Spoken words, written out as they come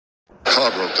car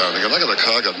broke down again. I got a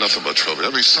car, I got nothing but trouble.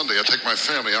 Every Sunday I take my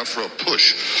family out for a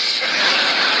push.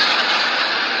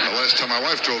 The last time my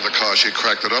wife drove the car, she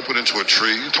cracked it up, went into a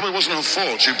tree. Told me it wasn't her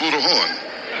fault. She blew the horn.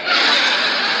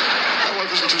 My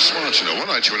wife isn't too smart, you know. One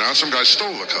night she went out, some guy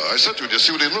stole the car. I said to her, "Do you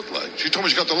see what he looked like?" She told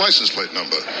me she got the license plate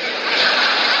number.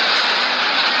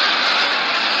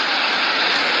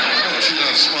 She's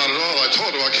not smart at all. I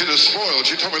told her our kid is spoiled.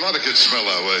 She told me a lot of kids smell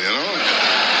that way, you know?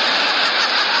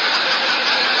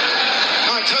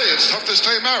 I tell you, it's tough to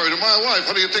stay married to my wife.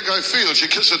 How do you think I feel? She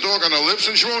kissed a dog on her lips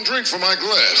and she won't drink from my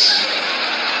glass.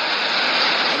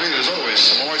 I mean, there's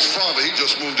always my wife's father. He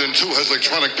just moved in, too. Has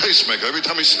electronic pacemaker. Every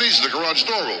time he sneezes, the garage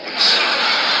door opens.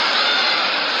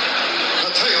 I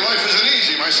tell you, life isn't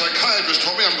easy. My psychiatrist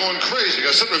told me I'm going crazy.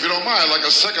 I said to her, if you don't mind, I'd like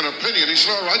a second opinion. He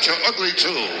said, all right, you're ugly,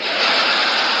 too.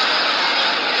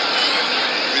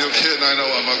 Kid, and I know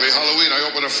I'm ugly. Halloween, I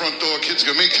open the front door, kids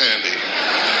give me candy.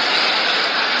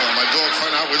 My dog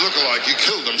found out we look alike. He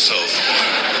killed himself.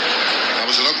 I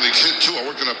was an ugly kid, too. I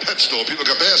worked in a pet store. People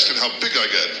kept asking how big I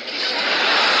get.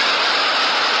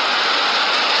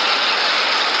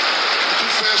 Too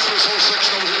fast for this whole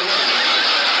section over here.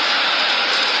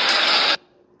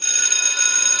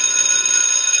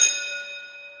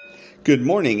 Good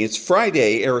morning. It's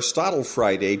Friday, Aristotle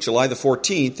Friday, July the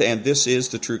 14th, and this is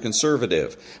The True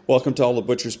Conservative. Welcome to all the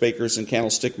butchers, bakers, and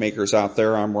candlestick makers out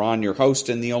there. I'm Ron, your host,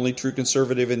 and the only true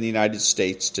conservative in the United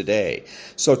States today.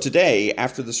 So today,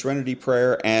 after the Serenity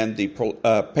Prayer and the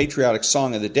patriotic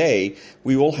song of the day,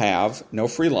 we will have no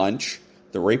free lunch,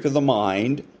 the rape of the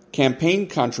mind, campaign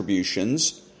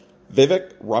contributions,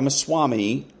 Vivek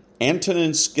Ramaswamy,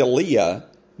 Antonin Scalia,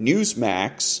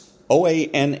 Newsmax,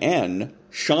 OANN,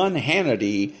 Sean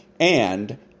Hannity,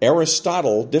 and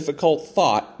Aristotle, Difficult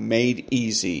Thought Made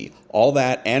Easy. All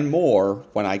that and more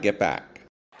when I get back.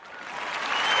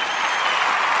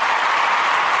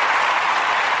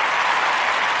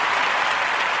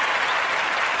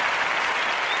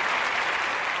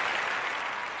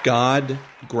 God,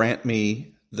 grant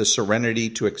me the serenity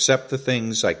to accept the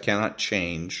things I cannot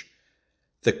change,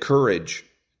 the courage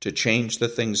to change the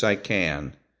things I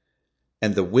can,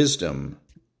 and the wisdom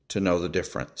to know the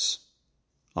difference.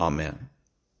 Amen.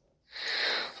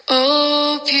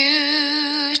 Oh,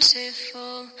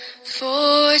 beautiful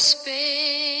for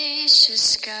spacious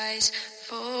skies,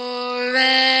 for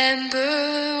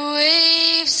amber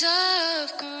waves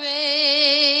of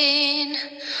grain,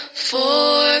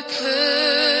 for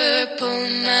purple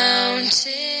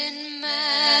mountain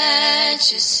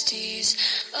majesties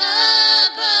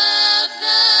above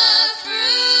the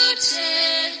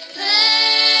fruited plain.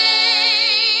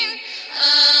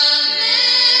 America,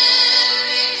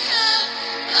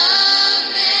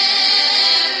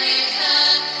 America,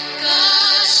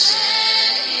 God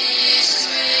shed His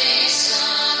grace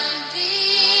on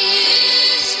thee,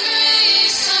 His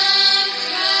grace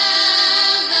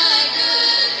uncrown thy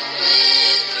good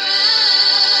with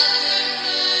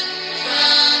brotherhood,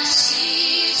 from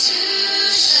sea to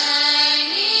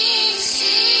shining sea.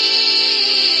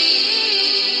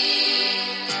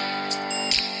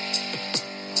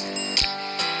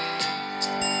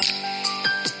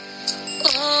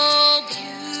 Oh,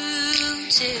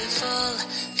 beautiful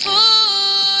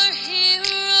for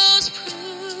heroes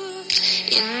proved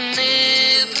in liberating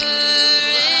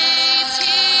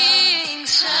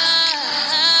strife,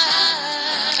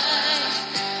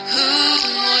 who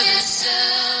more than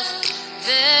self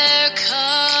their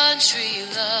country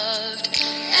loved,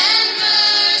 and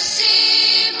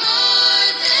mercy more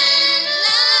than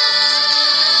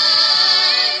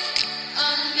life.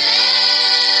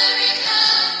 America,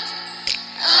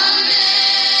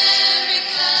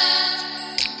 America,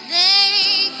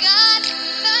 they got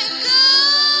the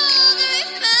gold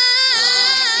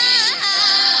refined,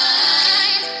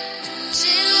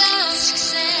 rooted on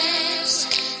success,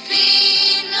 be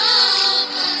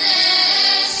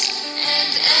nobleness,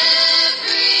 and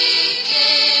every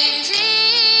gain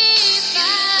defined.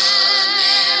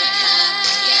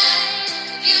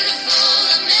 Beautiful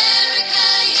America,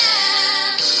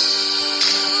 yeah.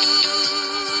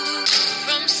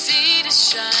 From sea to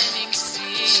shining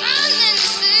sea. Shining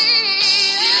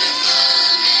sea. Beautiful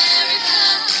America,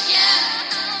 yeah.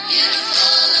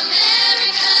 Beautiful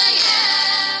America,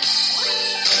 yeah.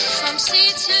 From sea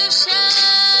to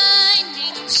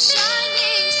shining,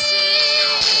 shining sea.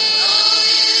 Oh,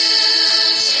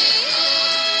 beautiful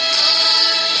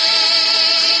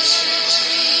ancient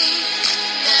tree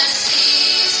that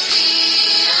sees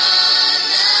beyond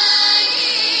thy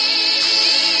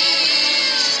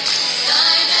east.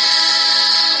 Thine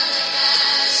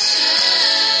alabaster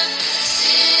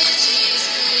cities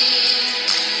gleam,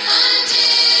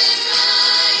 undimmed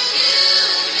by human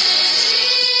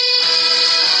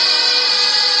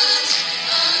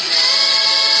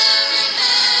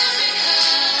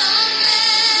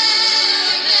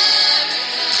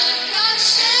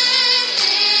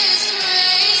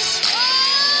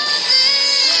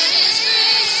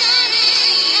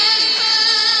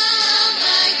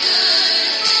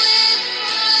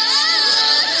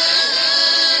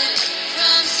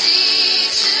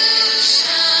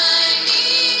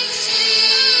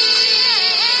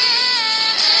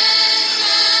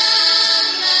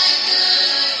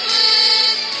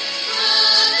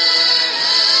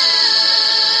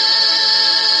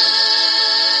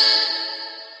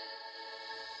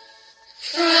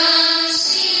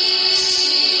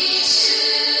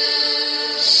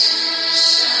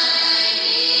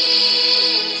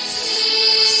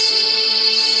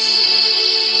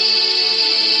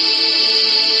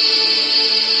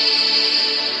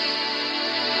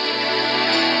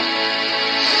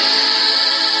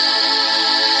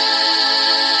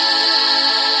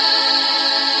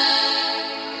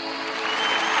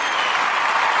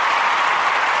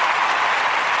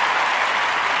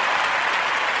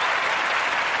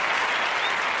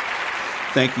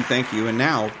Thank you. And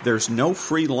now, There's No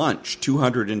Free Lunch,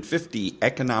 250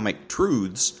 Economic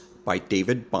Truths by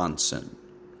David-Bahnsen.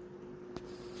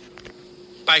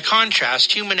 By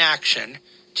contrast, human action,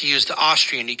 to use the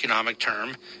Austrian economic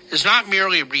term, is not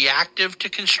merely reactive to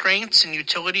constraints and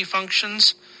utility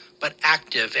functions, but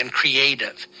active and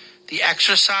creative. The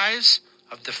exercise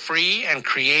of the free and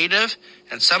creative,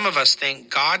 and some of us think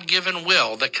God-given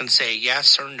will that can say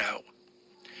yes or no.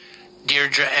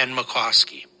 Deirdre N.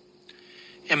 McCloskey.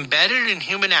 Embedded in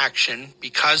human action,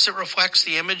 because it reflects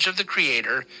the image of the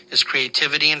Creator, is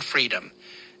creativity and freedom.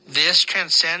 This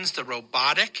transcends the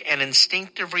robotic and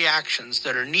instinctive reactions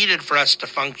that are needed for us to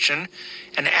function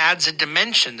and adds a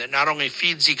dimension that not only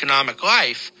feeds economic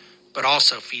life, but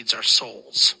also feeds our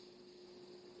souls.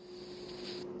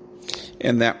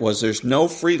 And that was There's No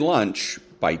Free Lunch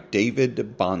by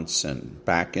David-Bahnsen.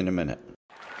 Back in a minute.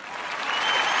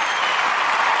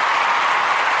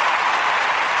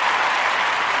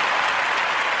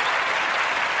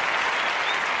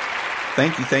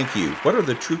 Thank you. What are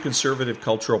the true conservative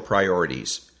cultural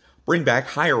priorities? Bring back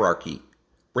hierarchy.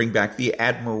 Bring back the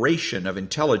admiration of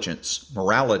intelligence,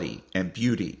 morality, and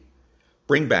beauty.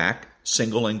 Bring back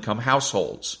single-income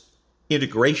households,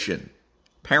 integration,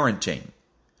 parenting,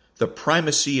 the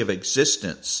primacy of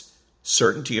existence,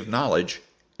 certainty of knowledge,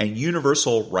 and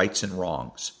universal rights and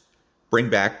wrongs. Bring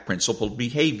back principled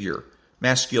behavior,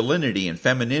 masculinity and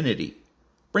femininity.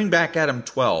 Bring back Adam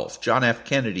 12, John F.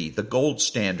 Kennedy, the gold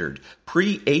standard,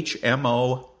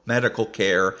 pre-HMO medical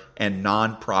care, and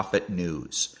nonprofit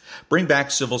news. Bring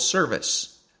back civil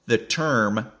service, the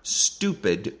term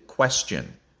stupid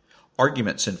question,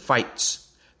 arguments and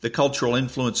fights, the cultural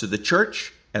influence of the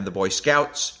church and the Boy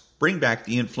Scouts. Bring back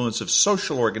the influence of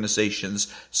social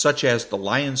organizations such as the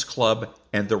Lions Club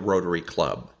and the Rotary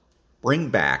Club. Bring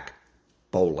back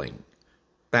bowling.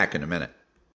 Back in a minute.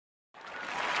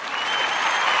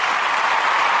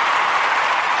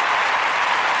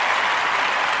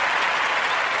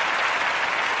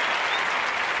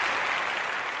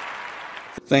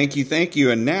 Thank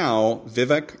you. And now,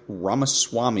 Vivek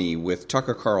Ramaswamy with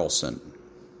Tucker Carlson.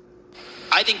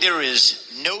 I think there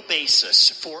is no basis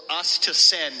for us to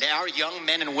send our young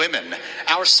men and women,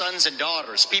 our sons and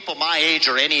daughters, people my age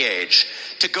or any age,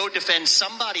 to go defend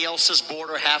somebody else's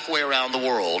border halfway around the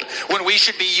world when we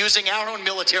should be using our own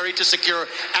military to secure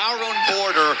our own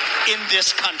border in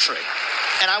this country.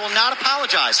 And I will not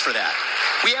apologize for that.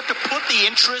 We have to put the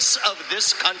interests of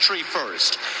this country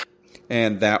first.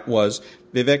 And that was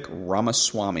Vivek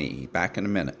Ramaswamy. Back in a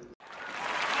minute.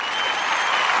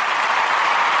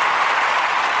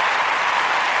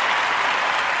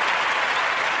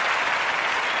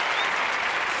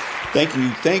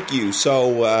 Thank you.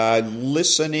 So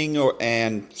listening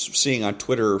and seeing on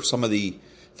Twitter some of the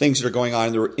things that are going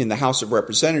on in the House of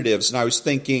Representatives, and I was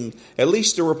thinking at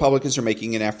least the Republicans are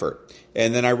making an effort.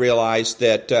 And then I realized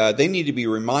that they need to be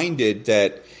reminded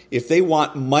that if they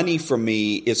want money from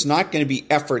me, it's not going to be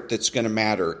effort that's going to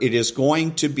matter. It is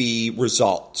going to be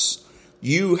results.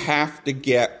 You have to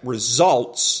get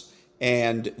results,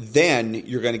 and then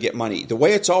you're going to get money. The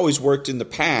way it's always worked in the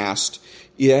past,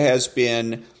 it has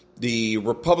been the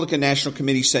Republican National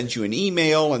Committee sends you an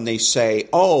email, and they say,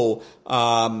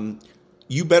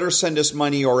 you better send us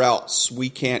money or else we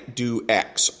can't do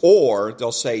X. Or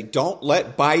they'll say, don't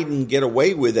let Biden get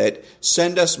away with it.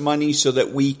 Send us money so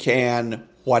that we can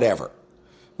whatever.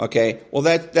 Okay? Well,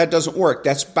 that doesn't work.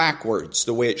 That's backwards.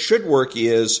 The way it should work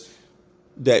is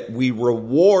that we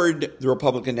reward the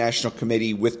Republican National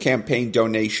Committee with campaign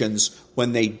donations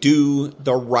when they do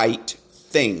the right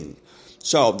thing.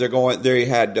 So they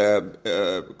had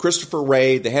Christopher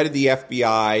Wray, the head of the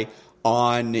FBI,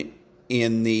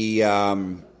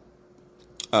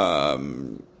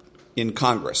 in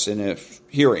Congress in a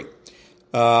hearing.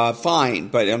 Fine,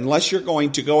 but unless you're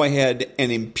going to go ahead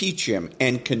and impeach him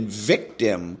and convict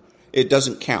him, it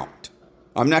doesn't count.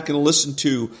 I'm not going to listen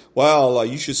to,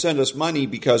 you should send us money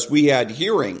because we had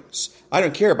hearings. I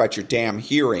don't care about your damn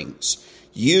hearings.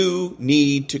 You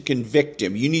need to convict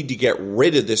him. You need to get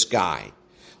rid of this guy.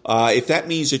 If that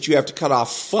means that you have to cut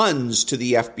off funds to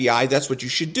the FBI, that's what you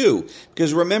should do.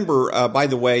 Because remember, by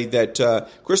the way, that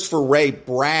Christopher Wray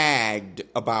bragged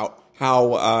about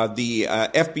how the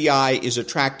FBI is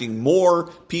attracting more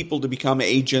people to become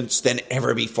agents than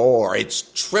ever before. It's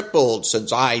tripled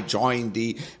since I joined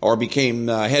became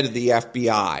head of the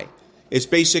FBI. It's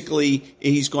basically,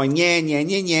 he's going, yeah,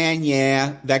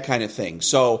 that kind of thing.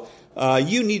 So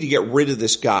you need to get rid of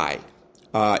this guy.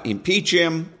 Impeach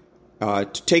him. To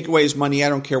take away his money, I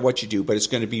don't care what you do, but it's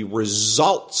going to be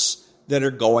results that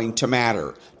are going to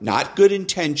matter. Not good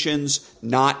intentions,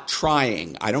 not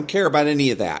trying. I don't care about any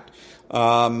of that.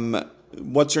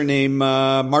 what's her name?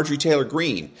 Marjorie Taylor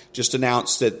Greene just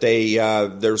announced that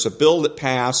there's a bill that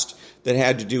passed that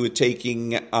had to do with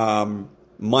taking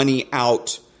money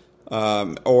out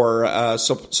or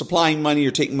supplying money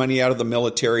or taking money out of the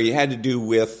military. It had to do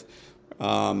with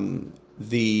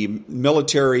the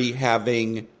military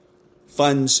having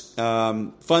funds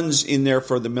in there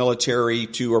for the military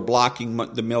or blocking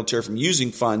the military from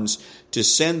using funds to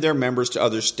send their members to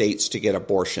other states to get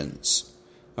abortions.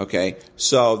 Okay,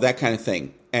 so that kind of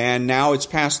thing. And now it's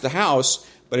passed the House,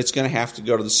 but it's going to have to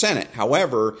go to the Senate.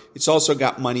 However, it's also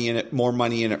got money in it, more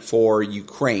money in it for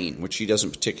Ukraine, which he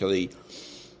doesn't particularly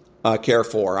care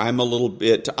for. I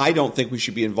don't think we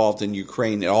should be involved in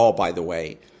Ukraine at all, by the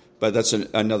way, but that's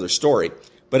another story.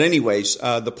 But anyways,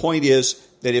 the point is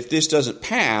that if this doesn't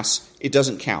pass, it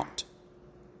doesn't count.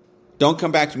 Don't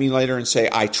come back to me later and say,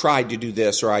 I tried to do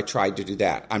this or I tried to do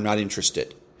that. I'm not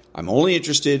interested. I'm only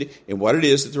interested in what it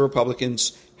is that the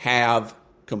Republicans have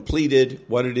completed,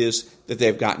 what it is that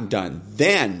they've gotten done.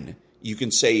 Then you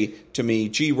can say to me,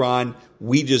 gee, Ron,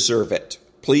 we deserve it.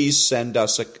 Please send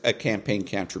us a campaign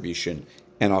contribution,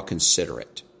 and I'll consider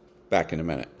it. Back in a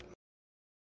minute.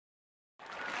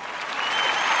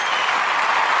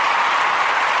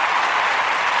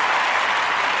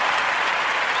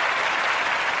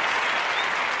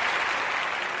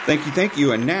 Thank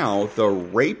you. And now, the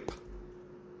rape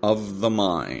of the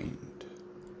mind.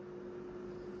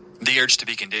 The urge to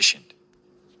be conditioned.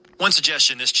 One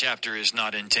suggestion this chapter is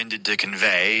not intended to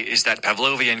convey is that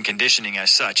Pavlovian conditioning as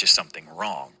such is something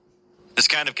wrong. This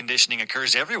kind of conditioning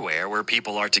occurs everywhere where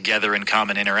people are together in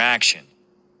common interaction.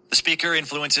 The speaker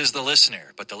influences the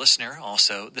listener, but the listener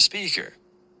also the speaker.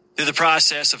 Through the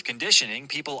process of conditioning,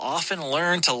 people often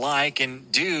learn to like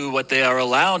and do what they are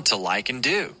allowed to like and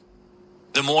do.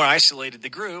 The more isolated the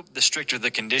group, the stricter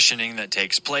the conditioning that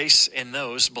takes place in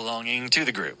those belonging to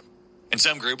the group. In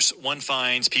some groups, one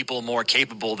finds people more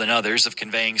capable than others of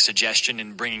conveying suggestion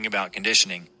and bringing about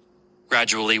conditioning.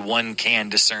 Gradually, one can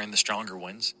discern the stronger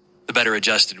ones, the better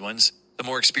adjusted ones, the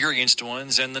more experienced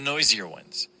ones, and the noisier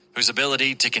ones, whose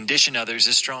ability to condition others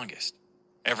is strongest.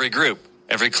 Every group,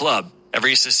 every club,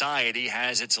 every society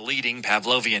has its leading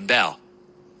Pavlovian bell.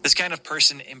 This kind of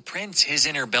person imprints his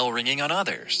inner bell ringing on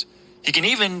others. He can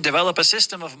even develop a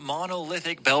system of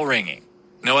monolithic bell ringing.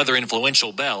 No other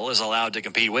influential bell is allowed to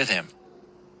compete with him.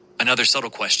 Another subtle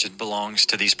question belongs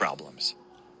to these problems.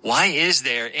 Why is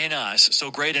there in us so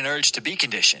great an urge to be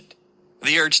conditioned?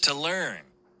 The urge to learn,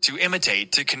 to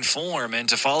imitate, to conform, and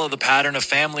to follow the pattern of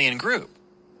family and group.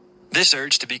 This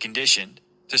urge to be conditioned,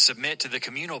 to submit to the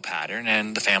communal pattern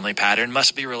and the family pattern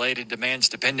must be related to man's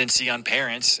dependency on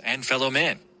parents and fellow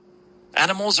men.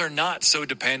 Animals are not so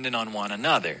dependent on one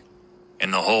another. In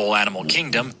the whole animal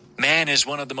kingdom, man is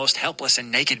one of the most helpless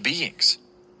and naked beings.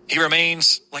 He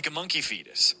remains like a monkey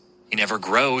fetus. He never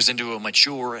grows into a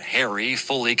mature, hairy,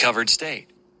 fully covered state.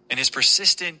 In his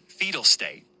persistent fetal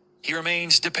state, he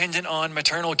remains dependent on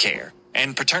maternal care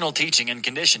and paternal teaching and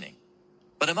conditioning.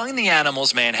 But among the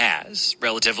animals, man has,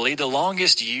 relatively, the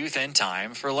longest youth and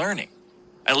time for learning.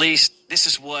 At least, this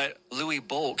is what Louis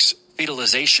Bolk's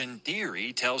fetalization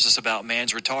theory tells us about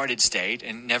man's retarded state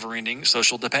and never-ending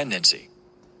social dependency.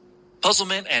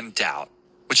 Puzzlement and doubt,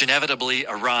 which inevitably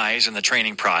arise in the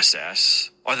training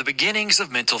process, are the beginnings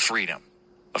of mental freedom.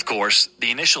 Of course, the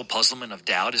initial puzzlement of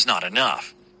doubt is not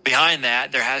enough. Behind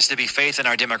that, there has to be faith in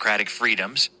our democratic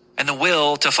freedoms and the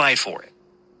will to fight for it.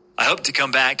 I hope to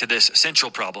come back to this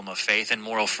central problem of faith and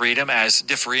moral freedom as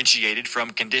differentiated from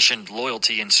conditioned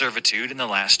loyalty and servitude in the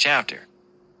last chapter.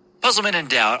 Puzzlement and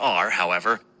doubt are,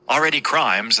 however, already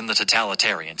crimes in the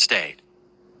totalitarian state.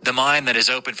 The mind that is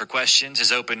open for questions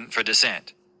is open for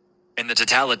dissent. In the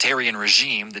totalitarian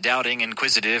regime, the doubting,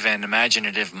 inquisitive, and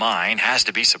imaginative mind has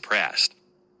to be suppressed.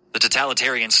 The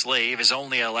totalitarian slave is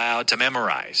only allowed to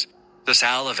memorize, to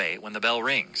salivate when the bell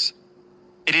rings.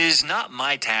 It is not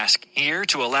my task here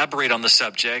to elaborate on the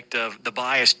subject of the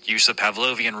biased use of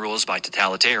Pavlovian rules by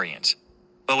totalitarians.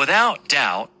 But without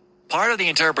doubt, part of the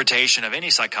interpretation of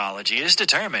any psychology is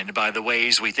determined by the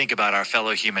ways we think about our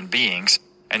fellow human beings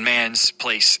and man's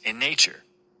place in nature.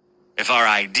 If our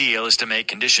ideal is to make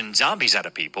conditioned zombies out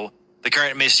of people, the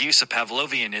current misuse of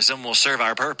Pavlovianism will serve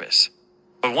our purpose.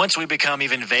 But once we become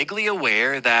even vaguely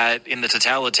aware that in the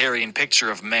totalitarian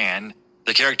picture of man,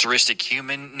 the characteristic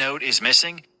human note is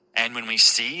missing, and when we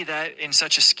see that in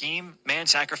such a scheme, man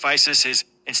sacrifices his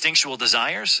instinctual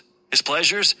desires, his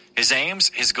pleasures, his aims,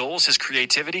 his goals, his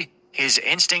creativity, his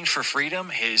instinct for freedom,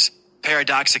 his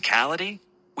paradoxicality,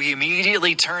 we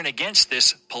immediately turn against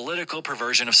this political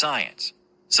perversion of science.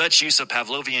 Such use of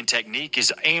Pavlovian technique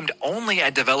is aimed only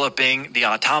at developing the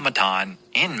automaton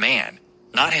in man,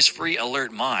 not his free,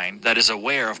 alert mind that is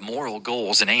aware of moral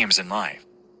goals and aims in life.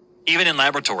 Even in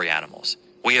laboratory animals,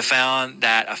 we have found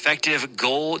that effective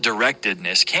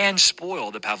goal-directedness can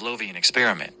spoil the Pavlovian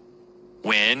experiment.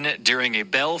 When, during a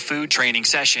Bell food training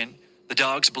session, the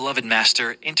dog's beloved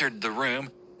master entered the room,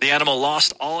 the animal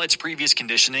lost all its previous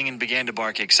conditioning and began to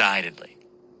bark excitedly.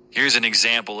 Here's an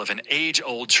example of an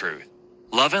age-old truth.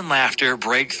 Love and laughter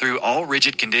break through all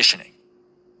rigid conditioning.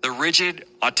 The rigid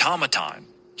automaton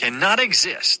cannot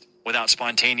exist without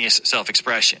spontaneous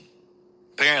self-expression.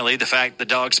 Apparently, the fact the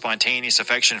dog's spontaneous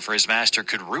affection for his master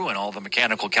could ruin all the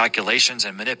mechanical calculations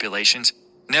and manipulations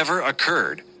never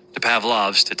occurred to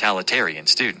Pavlov's totalitarian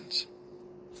students.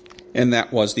 And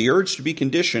that was The Urge to be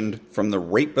Conditioned from the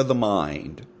Rape of the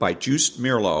Mind by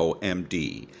Joost-meerlo,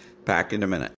 MD. Back in a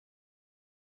minute.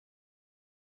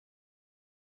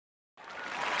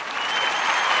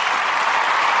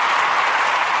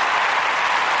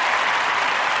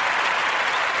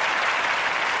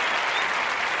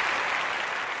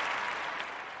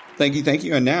 Thank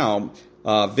you. And now,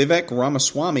 Vivek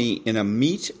Ramaswamy in a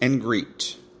meet and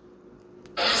greet.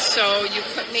 So you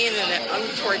put me in an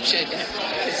unfortunate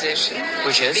position.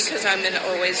 Which is? Because I'm an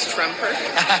always Trumper.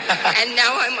 And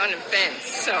now I'm on a fence,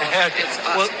 so it's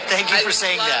awesome. Well, thank you for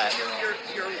saying that.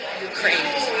 Your Ukraine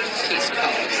peace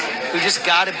policy. We just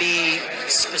got to be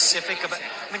specific about...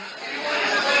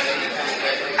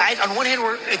 on one hand,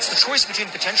 it's the choice between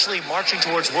potentially marching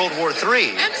towards World War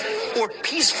III or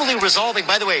peacefully resolving,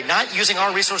 by the way, not using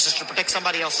our resources to protect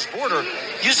somebody else's border,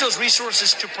 use those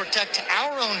resources to protect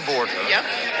our own border. Yep.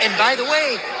 And by the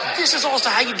way, this is also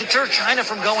how you deter China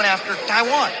from going after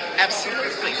Taiwan.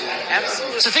 Absolutely.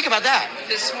 So think about that.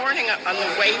 This morning on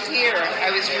the way here,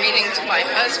 I was reading to my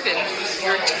husband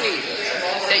your tweet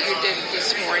that you did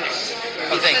this morning.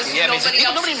 Oh, thank you. Yeah,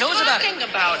 nobody knows about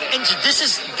it. And so this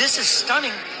is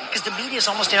stunning because the media is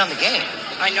almost in on the game.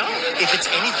 I know. If it's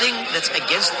anything that's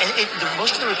against,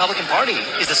 most of the Republican Party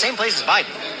is the same place as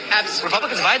Biden. Absolutely.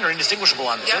 Republicans and Biden are indistinguishable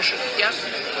on this issue. Yep,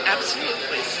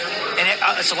 absolutely. And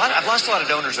it's a lot. I've lost a lot of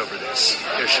donors over this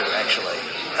issue, actually.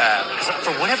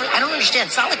 For whatever, I don't understand.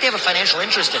 It's not like they have a financial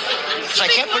interest in it. So I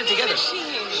can't put it together.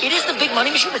 It is the big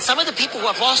money machine, but some of the people who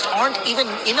I've lost aren't even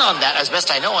in on that, as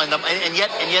best I know. And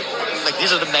yet, like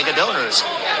these are the mega donors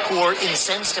who are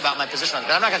incensed about my position on it.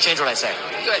 But I'm not going to change what I say.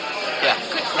 Good. Yeah,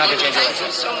 good. I'm not going to change what I say. Thank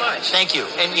you so much. Thank you.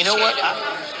 And you know what?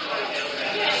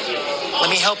 Let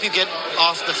me help you get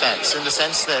off the fence in the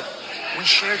sense that we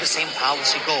share the same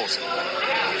policy goals.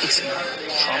 It's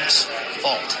Trump's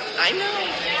fault. I know.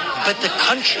 But the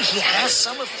country, he has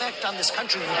some effect on this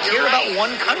country. We care about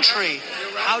one country.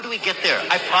 How do we get there?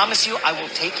 I promise you, I will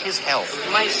take his help.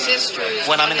 My sister is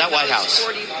when I'm in that White House.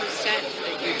 40%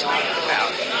 that you talked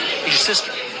about. Your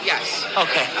sister? Yes.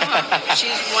 Okay.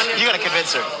 She's one of you got to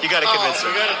convince her. You got to convince her.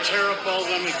 You got to tear up all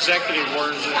them executive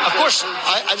orders. Of course.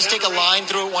 I just take a line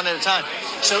through it one at a time.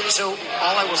 So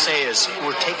all I will say is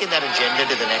we're taking that agenda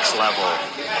to the next level.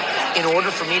 In order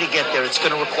for me to get there, it's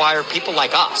going to require people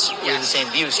like us with the same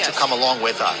views to come along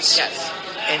with us. Yes.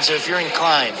 And so if you're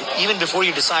inclined, even before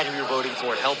you decide who you're voting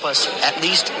for, help us. At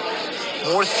least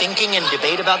more thinking and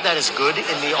debate about that is good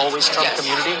in the always Trump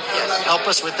community. Yes. Help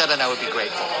us with that, and I would be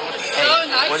grateful. Hey, so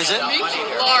nice what is it? to meet you,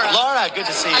 Laura. Laura, good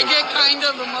to see you. I get kind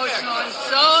of emotional. I'm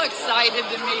so excited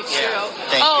to meet you.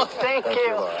 Thank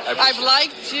you. Laura. I've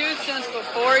liked you since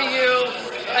before you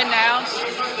announced.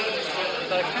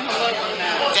 But I kind of love you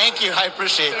now. Thank you. I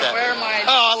appreciate that. Wear my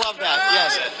I love that.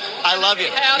 Yes. I love you.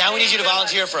 Now we need you to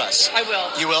volunteer for us. I will.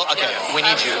 You will? Okay. Yes, we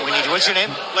need you. What's your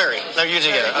name? Larry. You're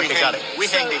together. Okay, got it. We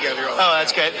hang together all the Oh,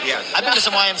 that's good. Yes. I've been to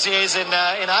some YMCAs in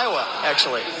Iowa,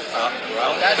 actually.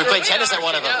 We played tennis at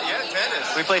one of them. Yeah,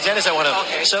 tennis. We played tennis at one of them.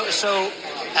 Okay. So,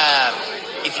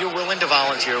 if you're willing to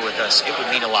volunteer with us, it would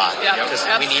mean a lot. Because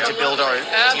we need to build our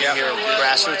team here of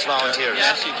grassroots volunteers.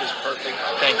 Message is perfect.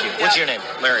 Thank you. What's your name?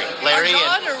 Larry. Larry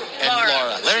Our and daughter,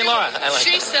 Laura. Larry and Laura. I like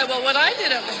She that. said, well, what I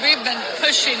did was we've been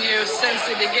pushing you since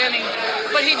the beginning,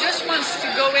 but he just wants to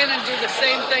go in and do the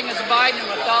same thing as Biden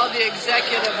with all the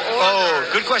executive orders. Oh,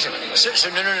 good question. So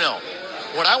no.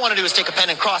 What I want to do is take a pen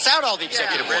and cross out all the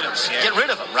executive orders. Get rid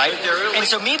of them, right? And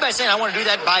so me by saying I want to do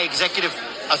that by executive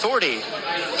authority,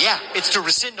 it's to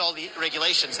rescind all the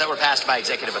regulations that were passed by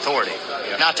executive authority,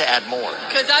 not to add more.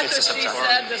 Because that's what she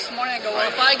said this morning. I go, well,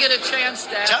 if I get a chance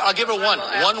to... I'll give her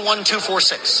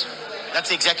 11246. That's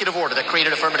the executive order that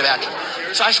created affirmative action.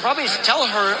 So I should probably tell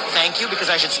her thank you because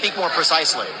I should speak more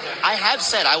precisely. I have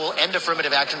said I will end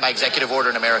affirmative action by executive order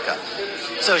in America.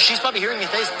 So she's probably hearing me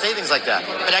say things like that.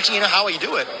 But actually, you know how you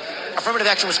do it? Affirmative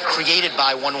action was created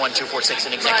by 11246,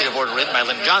 an executive order written by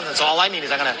Lyndon Johnson. So all I need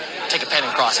is I'm going to take a pen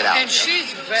and cross it out. And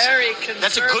she's very conservative.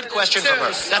 That's a good question from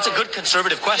her. That's a good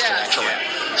conservative question, actually.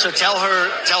 So tell her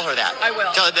that. I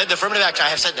will. Tell her the affirmative action. I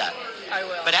have said that. I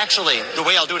will. But actually, the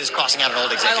way I'll do it is crossing out an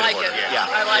old executive I like order. it. Yeah,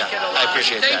 I like it a lot. I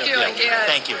appreciate that. Thank you again.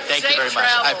 Thank you. Thank you Safe very much.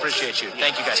 I travels. appreciate you.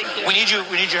 Thank you, guys. Thank you. We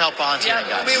need your help volunteering,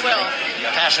 guys. We will.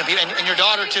 Passionate people, and your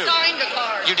daughter too. Signed the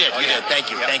card. You did.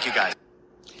 Thank you. Thank you, guys.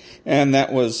 And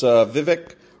that was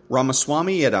Vivek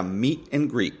Ramaswamy at a meet and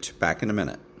greet. Back in a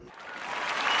minute.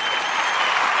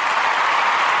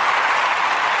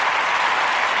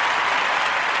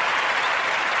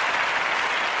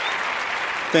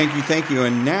 Thank you.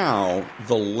 And now,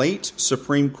 the late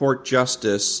Supreme Court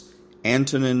Justice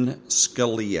Antonin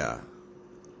Scalia.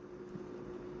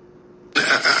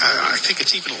 I think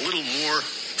it's even a little more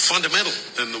fundamental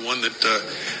than the one that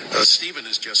Stephen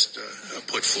has just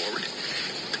put forward.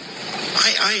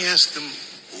 I asked them,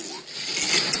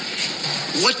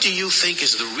 what do you think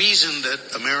is the reason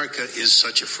that America is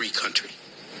such a free country?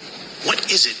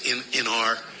 What is it in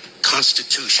our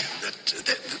Constitution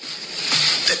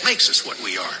that makes us what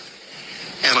we are?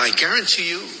 And I guarantee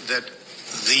you that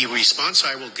the response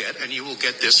I will get, and you will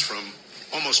get this from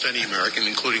almost any American,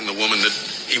 including the woman that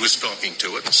he was talking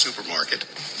to at the supermarket,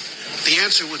 the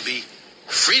answer would be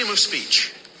freedom of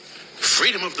speech,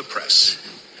 freedom of the press,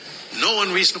 no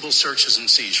unreasonable searches and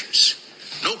seizures,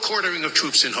 no quartering of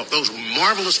troops in hope, those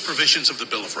marvelous provisions of the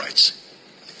Bill of Rights.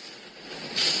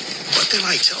 But then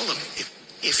I tell them,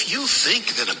 if you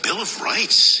think that a Bill of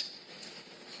Rights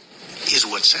is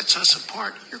what sets us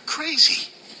apart, you're crazy.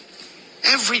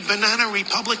 Every banana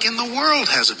republic in the world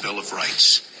has a Bill of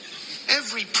Rights.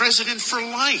 Every president for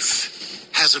life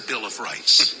has a Bill of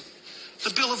Rights. The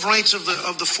Bill of Rights of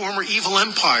the former evil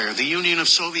empire, the Union of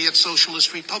Soviet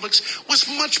Socialist Republics, was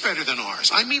much better than ours.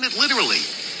 I mean it literally.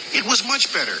 It was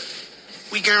much better.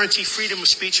 We guarantee freedom of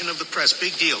speech and of the press.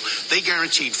 Big deal. They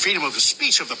guaranteed freedom of the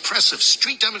speech, of the press, of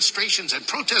street demonstrations and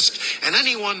protests, and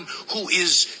anyone who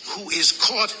is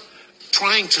caught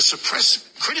trying to suppress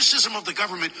criticism of the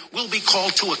government will be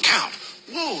called to account.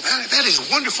 Whoa, that is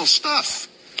wonderful stuff.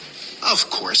 Of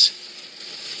course,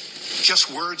 just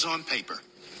words on paper.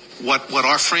 What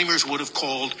our framers would have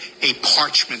called a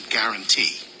parchment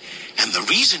guarantee. And the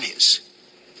reason is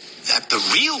that the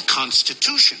real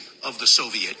constitution of the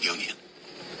Soviet Union,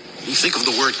 you think of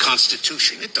the word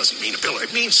constitution, it doesn't mean a bill,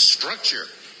 it means structure.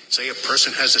 Say a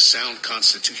person has a sound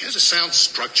constitution, has a sound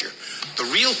structure. The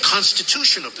real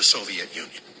constitution of the Soviet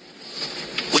Union,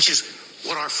 which is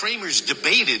what our framers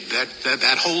debated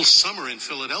that whole summer in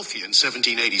Philadelphia in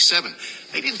 1787.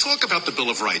 They didn't talk about the Bill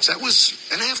of Rights. That was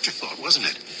an afterthought, wasn't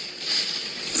it?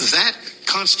 That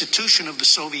constitution of the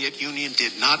Soviet Union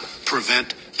did not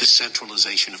prevent the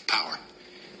centralization of power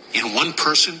in one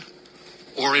person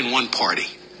or in one party.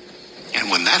 And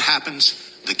when that happens,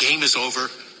 the game is over.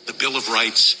 The Bill of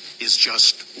Rights is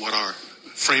just what our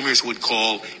framers would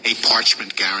call a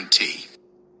parchment guarantee.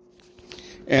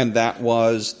 And that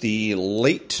was the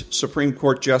late Supreme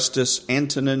Court Justice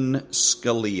Antonin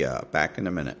Scalia. Back in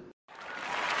a minute.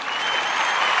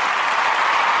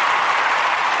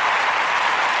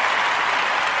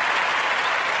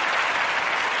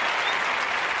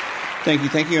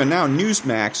 Thank you. And now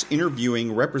Newsmax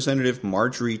interviewing Representative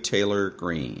Marjorie Taylor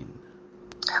Greene.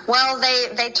 Well,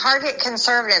 they target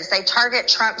conservatives. They target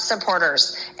Trump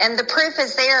supporters. And the proof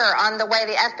is there on the way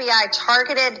the FBI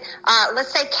targeted,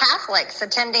 let's say, Catholics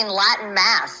attending Latin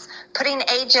Mass, putting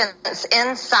agents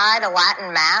inside a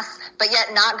Latin Mass, but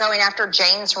yet not going after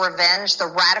Jane's Revenge, the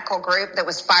radical group that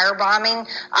was firebombing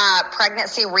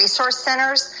pregnancy resource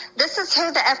centers. This is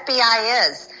who the FBI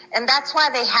is. And that's why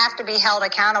they have to be held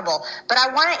accountable. But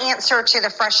I want to answer to the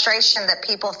frustration that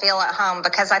people feel at home,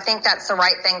 because I think that's the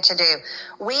right thing to do.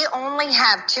 We only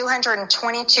have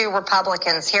 222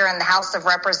 Republicans here in the House of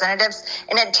Representatives,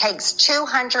 and it takes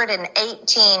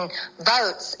 218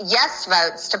 votes, yes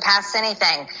votes, to pass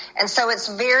anything. And so it's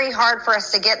very hard for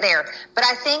us to get there. But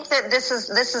I think that this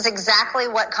is exactly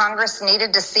what Congress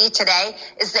needed to see today,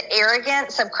 is the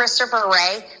arrogance of Christopher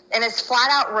Wray and his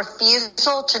flat-out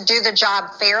refusal to do the job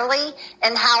fairly,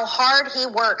 and how hard he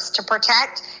works to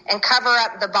protect and cover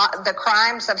up the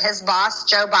crimes of his boss,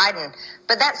 Joe Biden.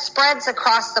 But that spreads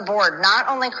across the board, not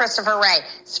only Christopher Wray,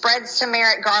 spreads to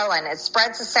Merrick Garland, it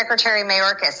spreads to Secretary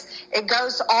Mayorkas. It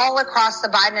goes all across the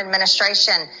Biden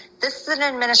administration. This is an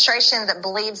administration that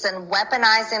believes in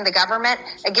weaponizing the government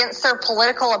against their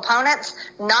political opponents,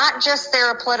 not just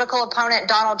their political opponent,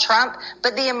 Donald Trump,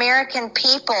 but the American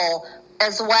people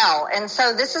as well. And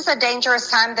so this is a dangerous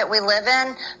time that we live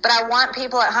in, but I want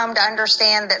people at home to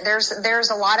understand that there's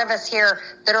a lot of us here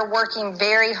that are working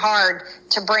very hard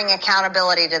to bring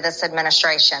accountability to this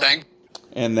administration.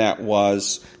 And that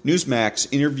was Newsmax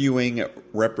interviewing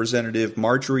Representative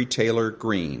Marjorie Taylor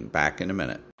Greene. Back in a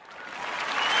minute.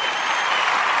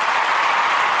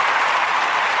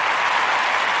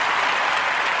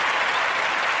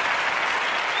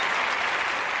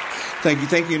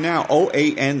 Thank you. Now,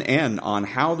 OANN on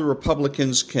how the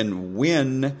Republicans can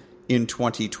win in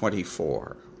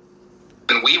 2024.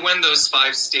 When we win those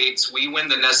 5 states, we win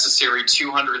the necessary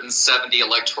 270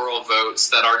 electoral votes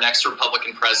that our next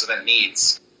Republican president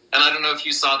needs. And I don't know if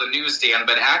you saw the news, Dan,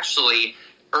 but actually,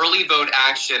 Early Vote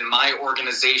Action, my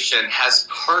organization, has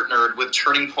partnered with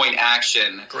Turning Point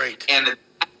Action. Great. And that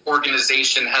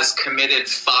organization has committed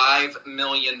 $5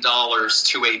 million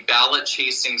to a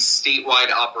ballot-chasing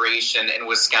statewide operation in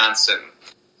Wisconsin.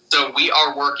 So we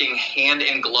are working hand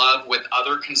in glove with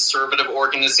other conservative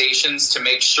organizations to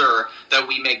make sure that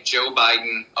we make Joe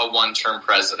Biden a one-term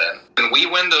president. And we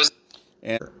win those.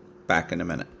 And back in a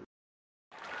minute.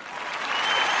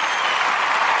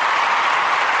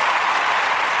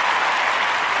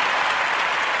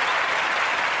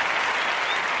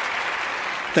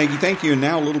 Thank you. And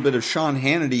now a little bit of Sean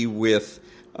Hannity with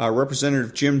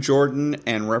Representative Jim Jordan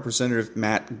and Representative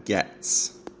Matt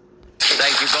Gaetz.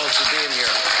 Thank you both for being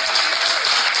here.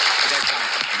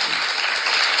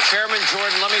 Chairman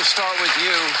Jordan, let me start with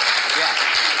you. Yeah.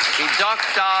 He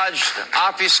ducked, dodged,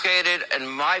 obfuscated, and in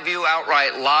my view,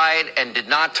 outright lied and did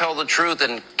not tell the truth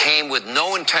and came with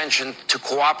no intention to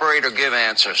cooperate or give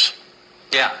answers.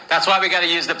 Yeah, that's why we got to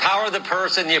use the power of the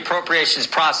purse and the appropriations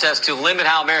process to limit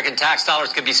how American tax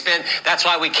dollars could be spent. That's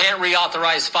why we can't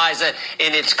reauthorize FISA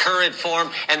in its current form,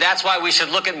 and that's why we should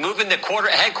look at moving the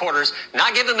headquarters,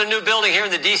 not giving them a new building here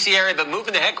in the D.C. area, but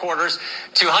moving the headquarters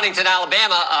to Huntington,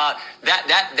 Alabama.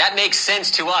 That makes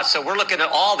sense to us. So we're looking at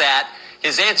all that.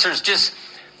 His answers just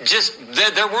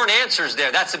there weren't answers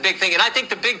there. That's the big thing, and I think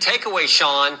the big takeaway,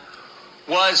 Sean,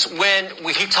 was when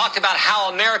he talked about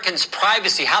how Americans'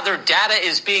 privacy, how their data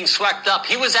is being swept up.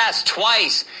 He was asked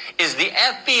twice, is the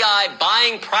FBI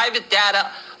buying private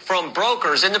data from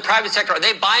brokers in the private sector? Are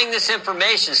they buying this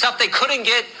information, stuff they couldn't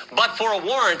get but for a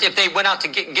warrant if they went out to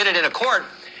get it in a court?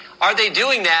 Are they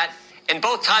doing that? And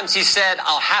both times he said,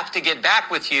 I'll have to get back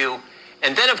with you.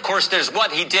 And then, of course, there's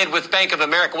what he did with Bank of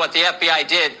America, what the FBI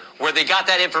did, where they got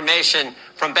that information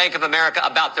from Bank of America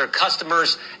about their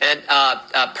customers and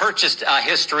purchased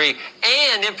history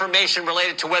and information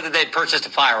related to whether they'd purchased a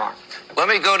firearm. Let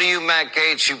me go to you, Matt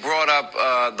Gaetz. You brought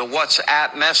up the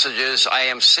WhatsApp messages. I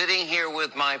am sitting here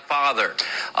with my father.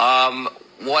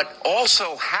 What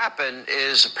also happened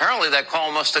is apparently that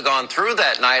call must have gone through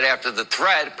that night after the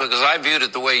threat, because I viewed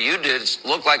it the way you did. It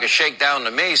looked like a shakedown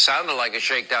to me, sounded like a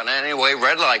shakedown anyway,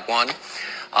 read like one.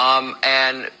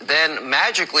 And then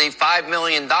magically $5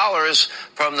 million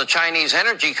from the Chinese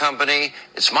energy company,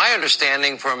 it's my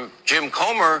understanding from Jim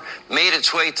Comer, made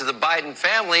its way to the Biden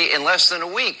family in less than a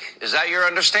week. Is that your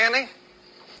understanding?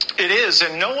 It is,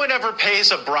 and no one ever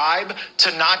pays a bribe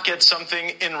to not get something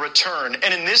in return.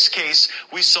 And in this case,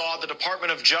 we saw the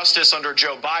Department of Justice under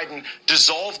Joe Biden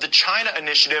dissolve the China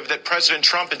initiative that President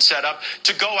Trump had set up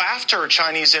to go after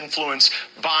Chinese influence,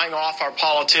 buying off our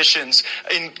politicians,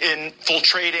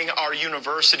 infiltrating our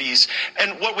universities.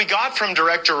 And what we got from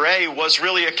Director Wray was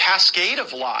really a cascade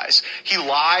of lies. He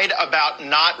lied about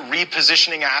not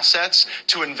repositioning assets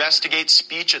to investigate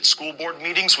speech at school board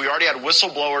meetings. We already had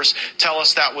whistleblowers tell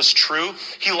us that was true.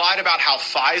 He lied about how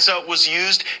FISA was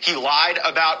used. He lied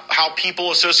about how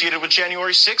people associated with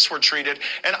January 6th were treated.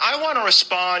 And I want to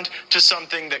respond to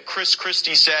something that Chris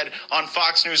Christie said on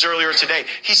Fox News earlier today.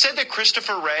 He said that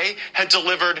Christopher Wray had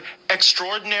delivered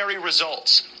extraordinary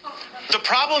results. The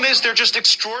problem is they're just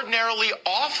extraordinarily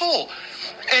awful.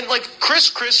 And like Chris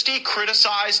Christie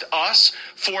criticized us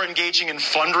for engaging in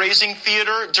fundraising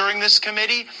theater during this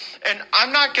committee. And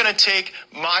I'm not going to take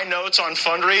my notes on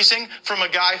fundraising from a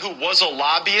guy who was a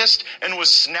lobbyist and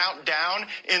was snout down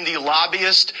in the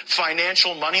lobbyist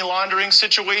financial money laundering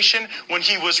situation when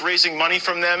he was raising money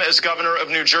from them as governor of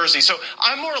New Jersey. So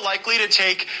I'm more likely to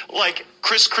take like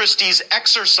Chris Christie's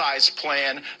exercise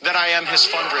plan than I am his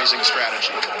fundraising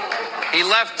strategy. He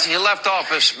left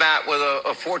office, Matt, with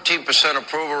a 14%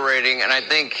 approval rating, and I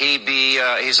think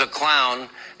he's a clown,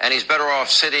 and he's better off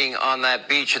sitting on that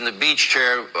beach in the beach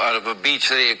chair out of a beach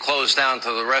that he had closed down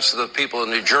to the rest of the people in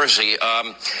New Jersey.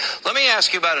 Let me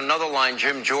ask you about another line,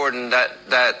 Jim Jordan, that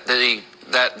the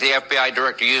FBI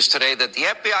director used today, that the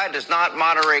FBI does not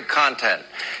moderate content.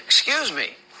 Excuse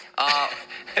me.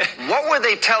 What were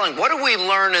they telling? What did we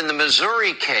learn in the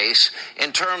Missouri case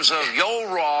in terms of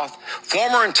Yoel Roth,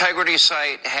 former integrity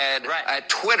site head at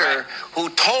Twitter, who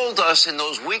told us in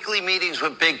those weekly meetings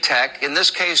with big tech, in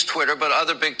this case Twitter, but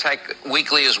other big tech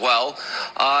weekly as well,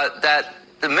 that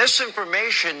the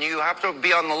misinformation you have to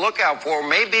be on the lookout for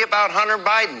may be about Hunter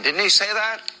Biden. Didn't he say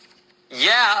that?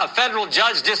 Yeah, a federal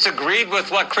judge disagreed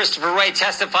with what Christopher Wray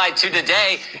testified to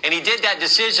today, and he did that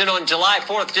decision on July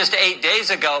 4th, just 8 days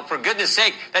ago. For goodness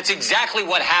sake, that's exactly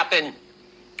what happened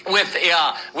with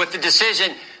the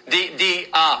decision. When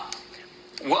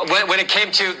it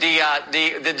came to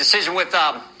the decision with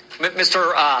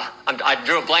Mr. I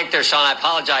drew a blank there, Sean. I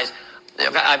apologize.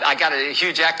 I got a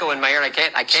huge echo in my ear.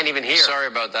 I can't even hear. Sorry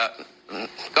about that.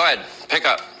 Go ahead, pick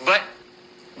up. But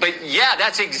yeah,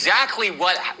 that's exactly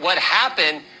what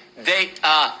happened. They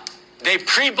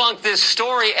pre-bunked this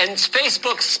story, and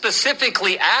Facebook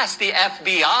specifically asked the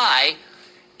FBI,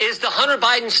 "Is the Hunter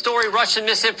Biden story Russian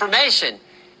misinformation?"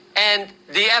 And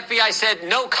the FBI said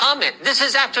no comment. This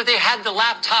is after they had the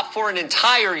laptop for an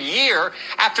entire year,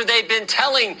 after they've been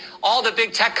telling all the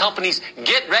big tech companies,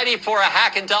 get ready for a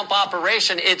hack and dump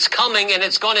operation. It's coming, and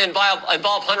it's going to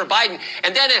involve Hunter Biden.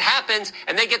 And then it happens,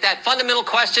 and they get that fundamental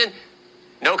question.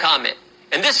 No comment.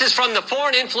 And this is from the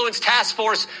Foreign Influence Task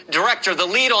Force director, the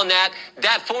lead on that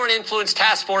Foreign Influence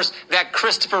Task Force that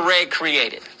Christopher Wray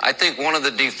created. I think one of the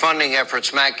defunding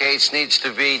efforts, Matt Gaetz, needs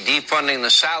to be defunding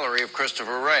the salary of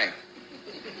Christopher Wray.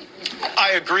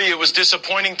 I agree. It was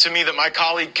disappointing to me that my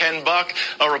colleague Ken Buck,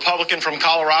 a Republican from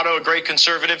Colorado, a great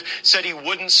conservative, said he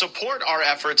wouldn't support our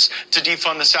efforts to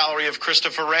defund the salary of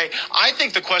Christopher Wray. I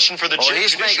think the question for the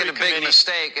he's Judiciary making a big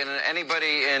mistake, and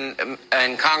anybody in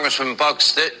Congressman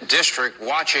Buck's district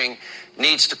watching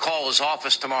needs to call his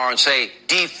office tomorrow and say,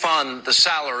 defund the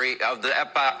salary of the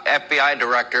FBI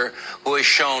director who has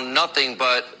shown nothing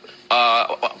but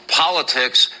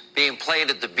politics being played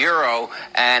at the Bureau,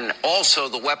 and also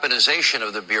the weaponization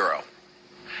of the Bureau.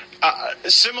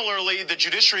 Similarly, the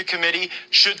Judiciary Committee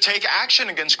should take action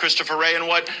against Christopher Wray, and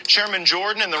what Chairman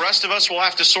Jordan and the rest of us will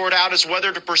have to sort out is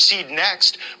whether to proceed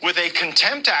next with a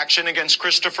contempt action against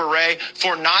Christopher Wray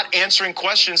for not answering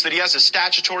questions that he has a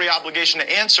statutory obligation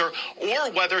to answer,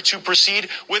 or whether to proceed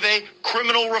with a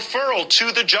criminal referral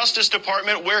to the Justice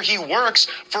Department where he works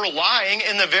for lying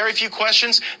in the very few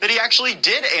questions that he actually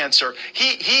did answer.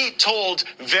 He told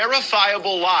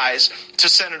verifiable lies to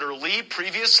Senator Lee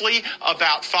previously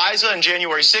about FISA on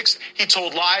January 6th. He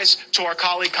told lies to our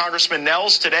colleague Congressman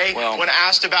Nels today when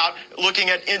asked about looking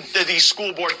at these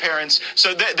school board parents.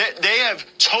 So they have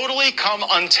totally come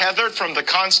untethered from the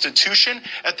Constitution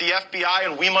at the FBI,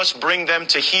 and we must bring them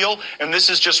to heel. And this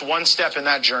is just one step in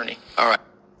that journey. All right.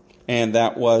 And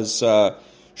that was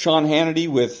Sean Hannity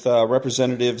with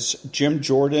Representatives Jim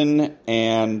Jordan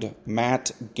and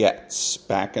Matt Gaetz.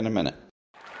 Back in a minute.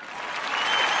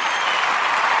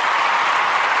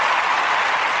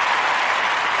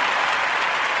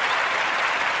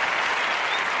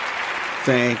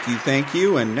 Thank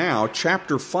you. And now,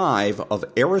 Chapter 5 of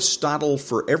Aristotle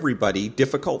for Everybody,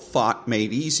 Difficult Thought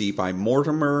Made Easy by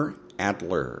Mortimer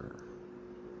Adler.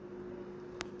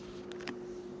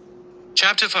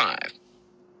 Chapter 5.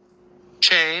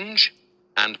 Change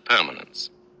and Permanence.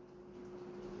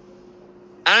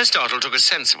 Aristotle took a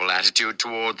sensible attitude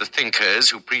toward the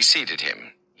thinkers who preceded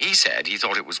him. He said he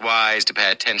thought it was wise to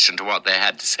pay attention to what they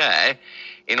had to say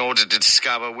in order to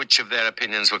discover which of their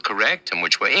opinions were correct and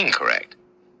which were incorrect.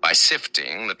 By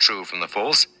sifting the true from the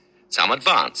false, some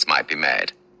advance might be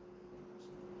made.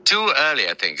 Two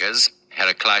earlier thinkers,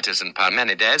 Heraclitus and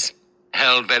Parmenides,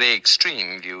 held very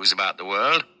extreme views about the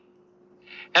world.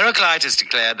 Heraclitus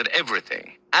declared that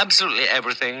everything, absolutely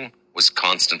everything, was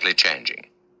constantly changing.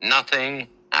 Nothing,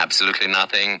 absolutely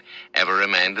nothing, ever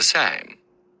remained the same.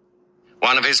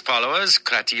 One of his followers,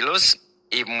 Cratylus,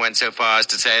 even went so far as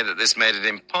to say that this made it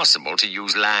impossible to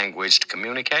use language to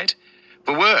communicate,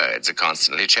 for words are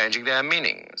constantly changing their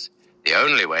meanings. The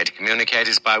only way to communicate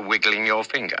is by wiggling your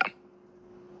finger.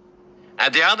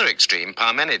 At the other extreme,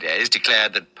 Parmenides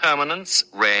declared that permanence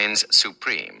reigns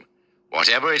supreme.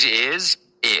 Whatever it is,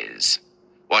 is.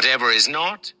 Whatever is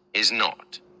not, is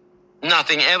not.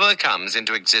 Nothing ever comes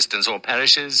into existence or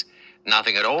perishes.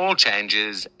 Nothing at all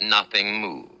changes. Nothing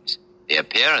moves. The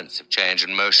appearance of change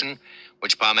and motion,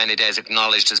 which Parmenides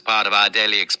acknowledged as part of our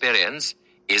daily experience,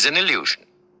 is an illusion.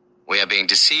 We are being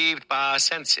deceived by our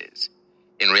senses.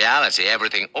 In reality,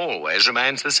 everything always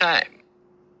remains the same.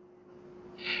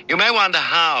 You may wonder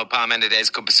how Parmenides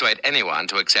could persuade anyone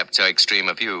to accept so extreme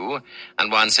a view,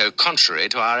 and one so contrary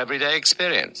to our everyday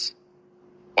experience.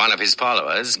 One of his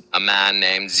followers, a man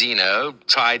named Zeno,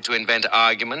 tried to invent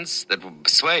arguments that would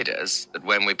persuade us that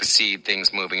when we perceived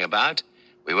things moving about,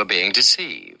 we were being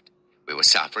deceived. We were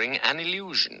suffering an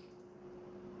illusion.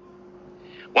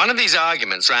 One of these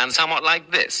arguments ran somewhat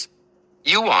like this.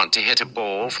 You want to hit a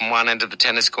ball from one end of the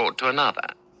tennis court to another.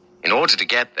 In order to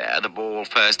get there, the ball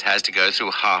first has to go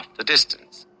through half the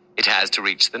distance. It has to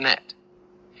reach the net.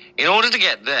 In order to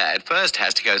get there, it first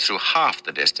has to go through half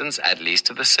the distance, at least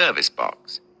to the service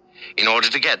box. In order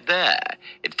to get there,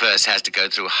 it first has to go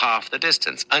through half the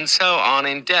distance, and so on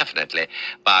indefinitely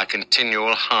by a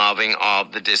continual halving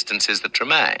of the distances that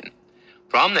remain.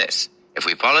 From this, if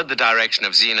we followed the direction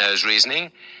of Zeno's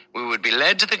reasoning, we would be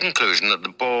led to the conclusion that the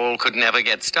ball could never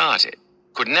get started,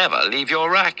 could never leave your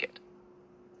racket.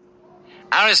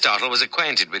 Aristotle was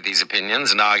acquainted with these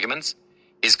opinions and arguments.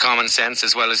 His common sense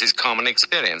as well as his common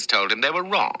experience told him they were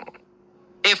wrong.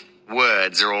 If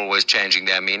words are always changing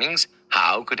their meanings,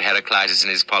 how could Heraclitus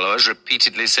and his followers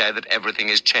repeatedly say that everything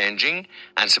is changing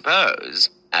and suppose,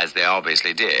 as they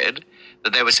obviously did,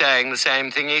 that they were saying the same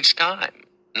thing each time,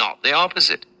 not the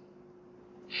opposite?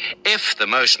 If the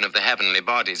motion of the heavenly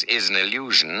bodies is an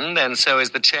illusion, then so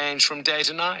is the change from day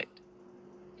to night.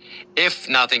 If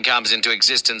nothing comes into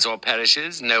existence or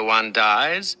perishes, no one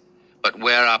dies. But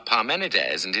where are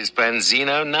Parmenides and his friend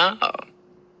Zeno now?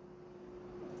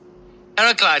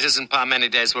 Heraclitus and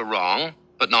Parmenides were wrong,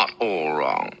 but not all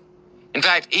wrong. In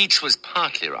fact, each was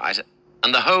partly right,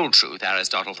 and the whole truth,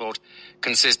 Aristotle thought,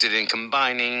 consisted in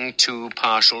combining two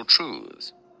partial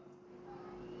truths.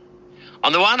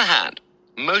 On the one hand,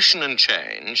 motion and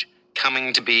change,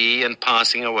 coming to be and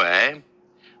passing away,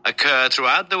 occur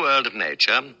throughout the world of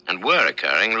nature and were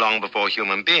occurring long before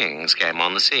human beings came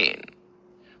on the scene.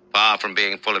 Far from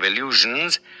being full of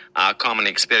illusions, our common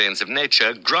experience of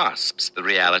nature grasps the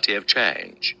reality of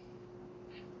change.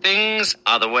 Things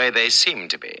are the way they seem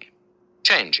to be,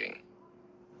 changing.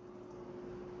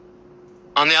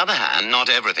 On the other hand, not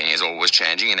everything is always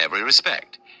changing in every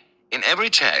respect. In every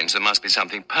change, there must be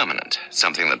something permanent,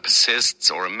 something that persists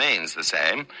or remains the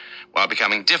same, while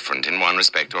becoming different in one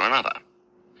respect or another.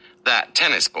 That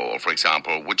tennis ball, for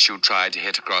example, which you tried to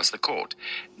hit across the court,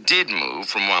 did move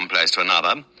from one place to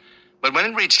another, but when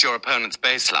it reached your opponent's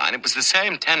baseline, it was the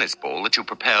same tennis ball that you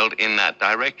propelled in that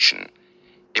direction.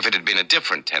 If it had been a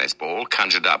different tennis ball,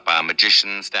 conjured up by a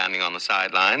magician standing on the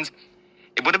sidelines,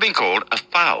 it would have been called a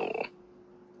foul.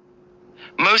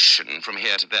 Motion from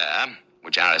here to there,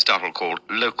 which Aristotle called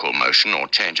local motion or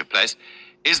change of place,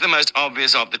 is the most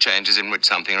obvious of the changes in which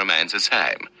something remains the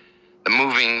same. The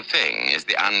moving thing is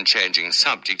the unchanging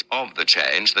subject of the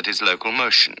change that is local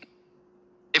motion.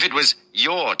 If it was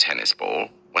your tennis ball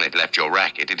when it left your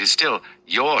racket, it is still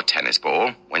your tennis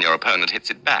ball when your opponent hits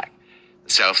it back.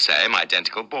 The self-same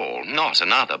identical ball, not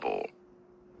another ball.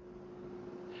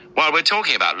 While we're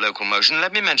talking about local motion,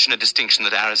 let me mention a distinction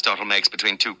that Aristotle makes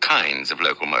between two kinds of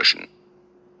local motion.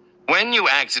 When you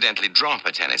accidentally drop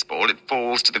a tennis ball, it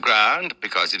falls to the ground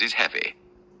because it is heavy.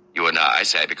 You and I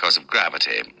say because of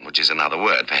gravity, which is another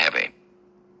word for heavy.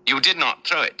 You did not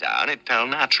throw it down, it fell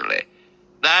naturally.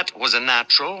 That was a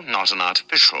natural, not an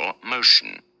artificial,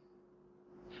 motion.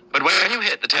 But when you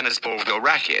hit the tennis ball with your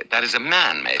racket, that is a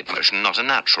man-made motion, not a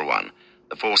natural one.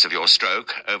 The force of your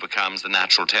stroke overcomes the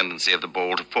natural tendency of the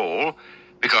ball to fall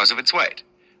because of its weight.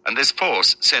 And this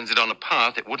force sends it on a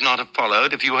path it would not have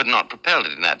followed if you had not propelled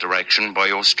it in that direction by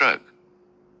your stroke.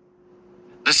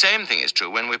 The same thing is true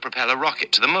when we propel a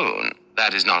rocket to the moon.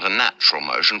 That is not a natural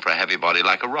motion for a heavy body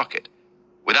like a rocket.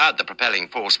 Without the propelling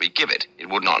force we give it, it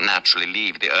would not naturally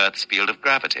leave the Earth's field of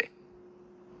gravity.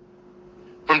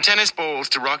 From tennis balls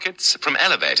to rockets, from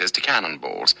elevators to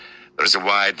cannonballs, there is a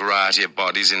wide variety of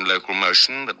bodies in local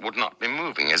motion that would not be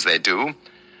moving as they do,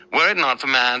 were it not for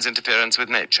man's interference with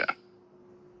nature.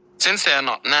 Since they are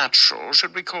not natural,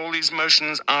 should we call these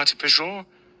motions artificial?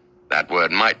 That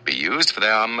word might be used, for they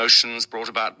are motions brought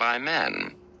about by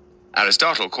men.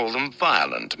 Aristotle called them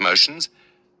violent motions,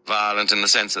 violent in the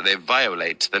sense that they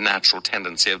violate the natural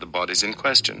tendency of the bodies in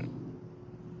question.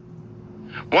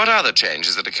 What other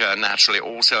changes that occur naturally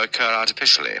also occur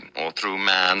artificially, or through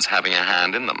man's having a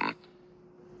hand in them?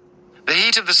 The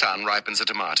heat of the sun ripens a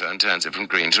tomato and turns it from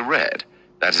green to red.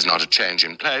 That is not a change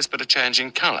in place, but a change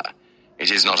in color. It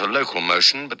is not a local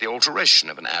motion, but the alteration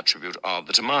of an attribute of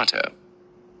the tomato.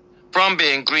 From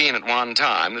being green at one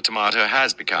time, the tomato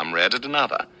has become red at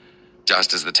another,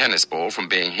 just as the tennis ball from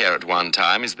being here at one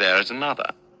time is there at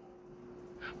another.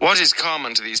 What is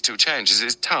common to these two changes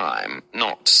is time,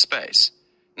 not space.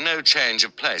 No change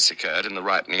of place occurred in the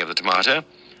ripening of the tomato,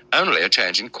 only a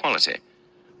change in quality.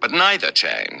 But neither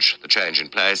change, the change in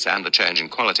place and the change in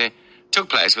quality, took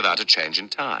place without a change in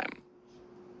time.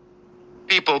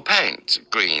 People paint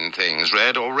green things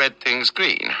red or red things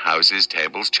green, houses,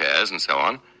 tables, chairs, and so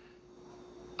on.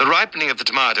 The ripening of the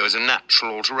tomato is a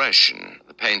natural alteration.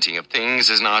 The painting of things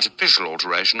is an artificial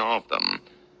alteration of them.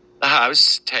 The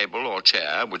house, table, or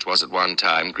chair, which was at one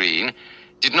time green,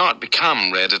 did not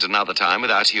become red at another time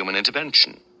without human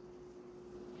intervention.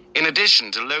 In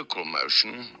addition to local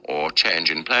motion, or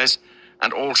change in place,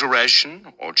 and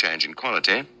alteration, or change in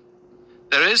quality,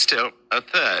 there is still a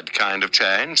third kind of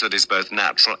change that is both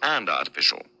natural and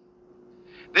artificial.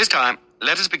 This time,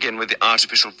 let us begin with the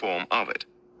artificial form of it.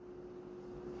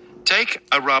 Take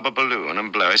a rubber balloon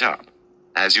and blow it up.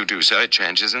 As you do so, it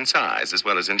changes in size as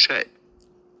well as in shape.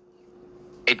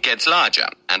 It gets larger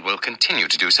and will continue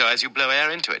to do so as you blow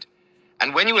air into it.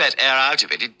 And when you let air out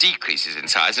of it, it decreases in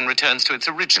size and returns to its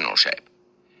original shape.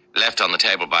 Left on the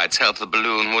table by itself, the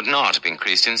balloon would not have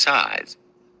increased in size.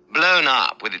 Blown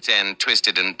up with its end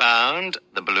twisted and bound,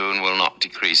 the balloon will not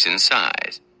decrease in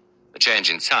size. The change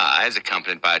in size,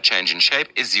 accompanied by a change in shape,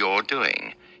 is your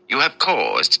doing. You have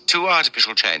caused two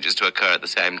artificial changes to occur at the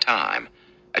same time.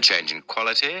 A change in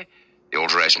quality, the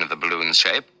alteration of the balloon's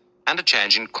shape, and a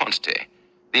change in quantity,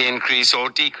 the increase or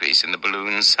decrease in the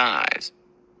balloon's size.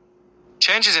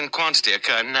 Changes in quantity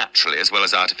occur naturally as well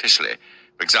as artificially.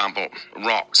 For example,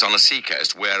 rocks on a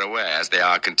seacoast wear away as they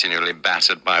are continually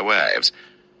battered by waves.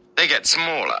 They get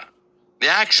smaller. The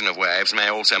action of waves may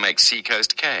also make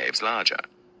seacoast caves larger.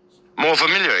 More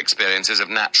familiar experiences of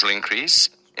natural increase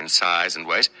in size and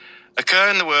weight occur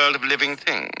in the world of living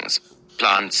things.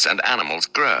 Plants and animals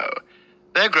grow.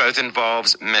 Their growth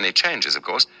involves many changes, of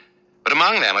course, but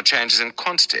among them are changes in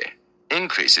quantity,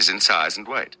 increases in size and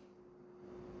weight.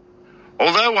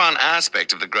 Although one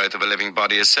aspect of the growth of a living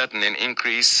body is certainly an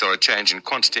increase or a change in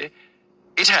quantity,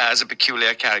 it has a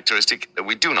peculiar characteristic that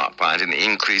we do not find in the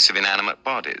increase of inanimate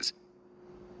bodies.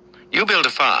 You build a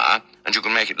fire, and you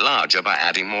can make it larger by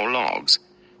adding more logs.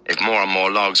 If more and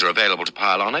more logs are available to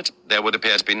pile on it, there would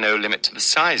appear to be no limit to the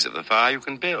size of the fire you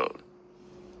can build.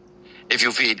 If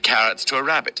you feed carrots to a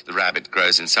rabbit, the rabbit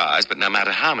grows in size, but no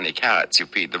matter how many carrots you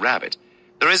feed the rabbit,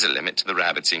 there is a limit to the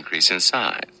rabbit's increase in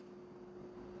size.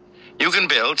 You can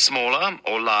build smaller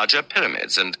or larger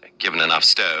pyramids, and given enough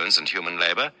stones and human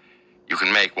labor, you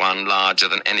can make one larger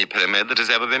than any pyramid that has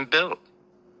ever been built.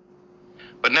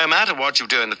 But no matter what you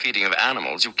do in the feeding of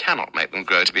animals, you cannot make them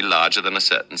grow to be larger than a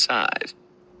certain size.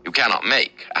 You cannot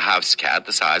make a house cat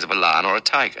the size of a lion or a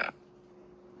tiger.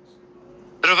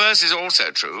 The reverse is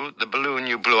also true. The balloon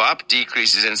you blew up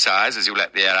decreases in size as you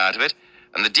let the air out of it,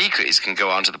 and the decrease can go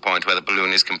on to the point where the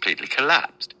balloon is completely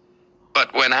collapsed.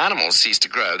 But when animals cease to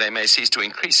grow, they may cease to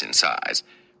increase in size,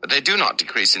 but they do not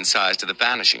decrease in size to the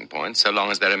vanishing point so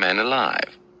long as they remain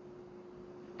alive.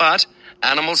 But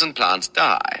animals and plants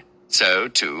die. So,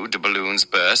 too, do balloons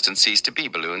burst and cease to be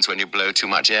balloons when you blow too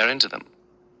much air into them.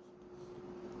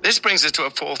 This brings us to a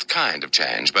fourth kind of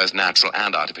change, both natural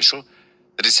and artificial,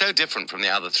 that is so different from the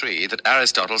other three that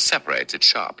Aristotle separates it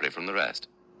sharply from the rest.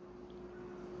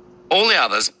 All the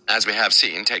others, as we have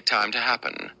seen, take time to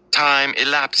happen. Time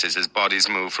elapses as bodies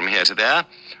move from here to there,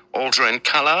 alter in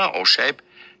color or shape,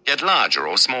 get larger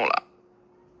or smaller.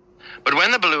 But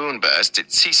when the balloon bursts,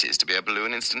 it ceases to be a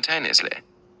balloon instantaneously.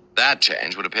 That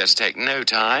change would appear to take no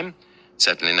time,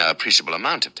 certainly no appreciable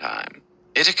amount of time.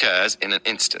 It occurs in an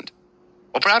instant.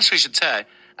 Or perhaps we should say,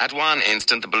 at one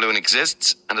instant the balloon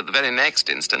exists, and at the very next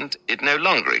instant it no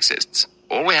longer exists.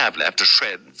 All we have left are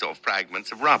shreds or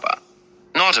fragments of rubber,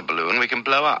 not a balloon we can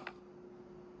blow up.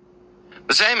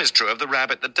 The same is true of the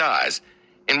rabbit that dies.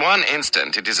 In one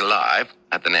instant it is alive,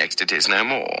 at the next it is no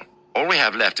more. All we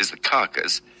have left is the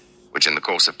carcass, which in the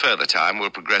course of further time will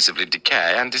progressively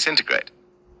decay and disintegrate.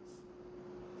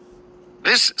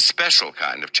 This special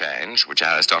kind of change, which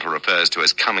Aristotle refers to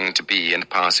as coming to be and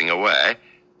passing away,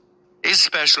 is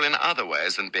special in other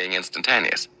ways than being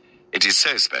instantaneous. It is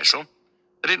so special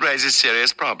that it raises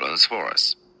serious problems for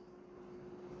us.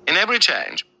 In every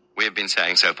change, we have been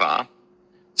saying so far,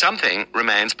 something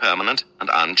remains permanent and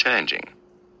unchanging.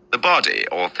 The body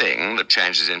or thing that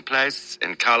changes in place,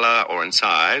 in color, or in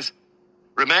size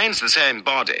remains the same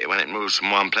body when it moves from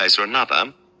one place or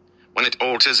another, when it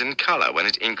alters in color, when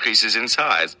it increases in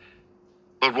size.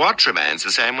 But what remains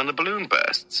the same when the balloon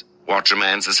bursts? What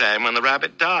remains the same when the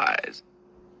rabbit dies?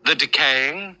 The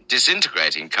decaying,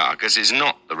 disintegrating carcass is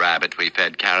not the rabbit we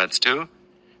fed carrots to.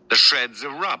 The shreds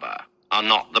of rubber are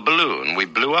not the balloon we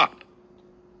blew up.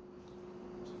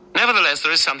 Nevertheless,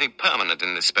 there is something permanent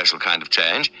in this special kind of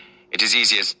change. It is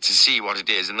easiest to see what it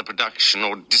is in the production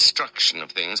or destruction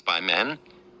of things by men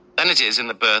than it is in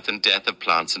the birth and death of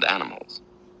plants and animals.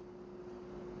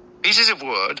 Pieces of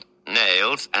wood,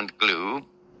 nails, and glue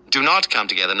do not come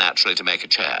together naturally to make a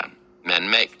chair. Men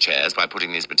make chairs by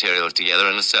putting these materials together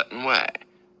in a certain way.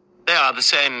 They are the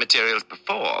same materials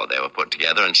before they were put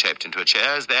together and shaped into a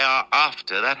chair as they are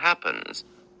after that happens.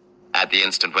 At the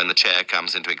instant when the chair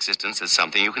comes into existence as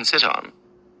something you can sit on.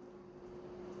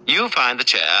 You find the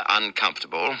chair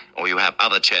uncomfortable, or you have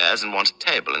other chairs and want a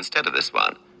table instead of this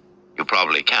one. You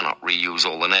probably cannot reuse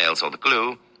all the nails or the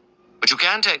glue, but you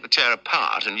can take the chair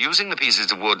apart, and using the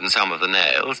pieces of wood and some of the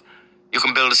nails, you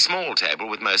can build a small table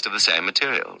with most of the same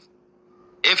materials.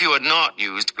 If you had not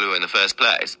used glue in the first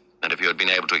place, and if you had been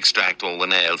able to extract all the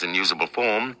nails in usable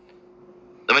form,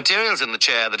 the materials in the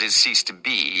chair that has ceased to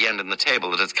be and in the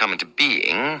table that has come into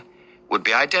being would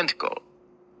be identical.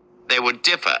 They would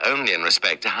differ only in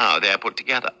respect to how they are put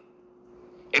together.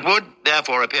 It would,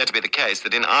 therefore, appear to be the case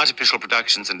that in artificial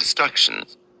productions and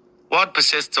destructions, what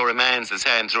persists or remains the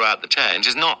same throughout the change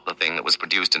is not the thing that was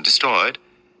produced and destroyed,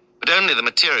 but only the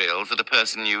materials that a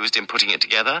person used in putting it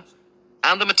together,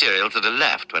 and the materials that are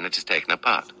left when it is taken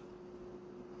apart.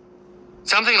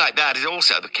 Something like that is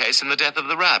also the case in the death of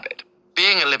the rabbit.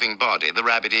 Being a living body, the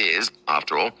rabbit is,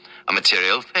 after all, a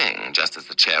material thing, just as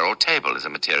the chair or table is a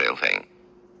material thing.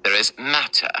 There is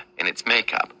matter in its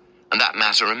makeup, and that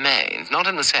matter remains, not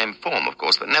in the same form, of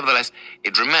course, but nevertheless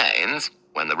it remains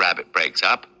when the rabbit breaks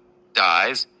up,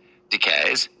 dies,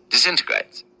 decays,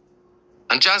 disintegrates.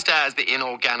 And just as the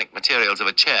inorganic materials of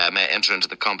a chair may enter into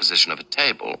the composition of a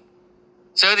table,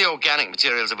 so the organic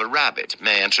materials of a rabbit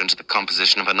may enter into the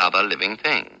composition of another living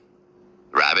thing.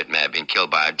 The rabbit may have been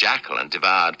killed by a jackal and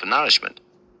devoured for nourishment.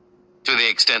 To the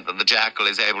extent that the jackal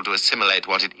is able to assimilate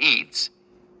what it eats,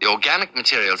 the organic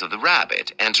materials of the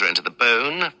rabbit enter into the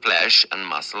bone, flesh, and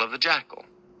muscle of the jackal.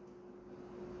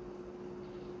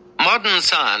 Modern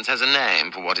science has a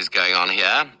name for what is going on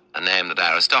here, a name that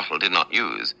Aristotle did not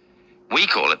use. We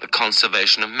call it the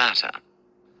conservation of matter.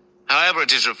 However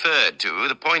it is referred to,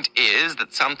 the point is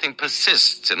that something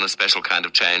persists in the special kind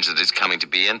of change that is coming to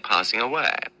be and passing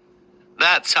away.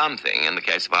 That something, in the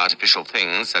case of artificial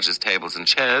things such as tables and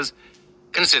chairs,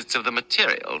 consists of the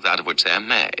materials out of which they are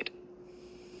made.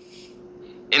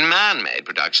 In man-made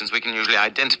productions, we can usually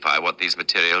identify what these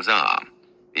materials are.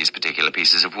 These particular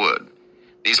pieces of wood.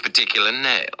 These particular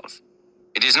nails.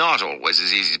 It is not always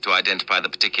as easy to identify the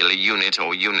particular unit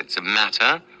or units of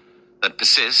matter that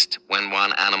persist when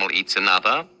one animal eats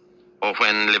another, or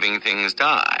when living things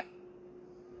die.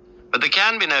 But there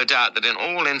can be no doubt that in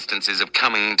all instances of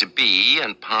coming to be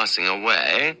and passing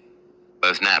away,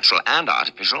 both natural and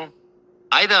artificial,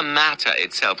 either matter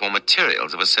itself or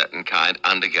materials of a certain kind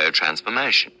undergo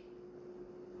transformation.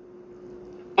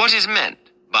 What is meant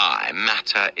by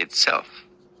matter itself,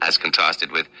 as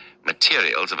contrasted with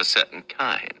materials of a certain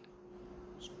kind?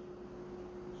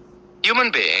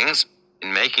 Human beings,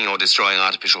 in making or destroying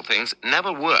artificial things,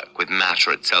 never work with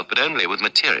matter itself, but only with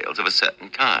materials of a certain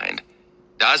kind.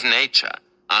 Does nature,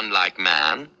 unlike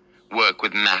man, work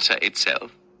with matter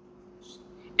itself?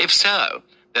 If so,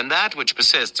 then that which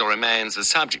persists or remains the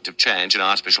subject of change in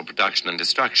artificial production and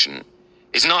destruction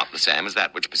is not the same as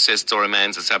that which persists or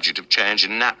remains the subject of change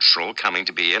in natural coming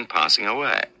to be and passing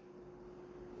away.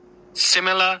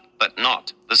 Similar, but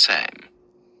not the same.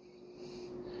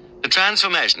 The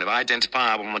transformation of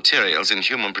identifiable materials in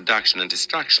human production and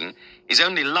destruction is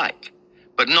only like,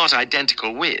 but not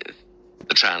identical with,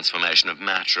 the transformation of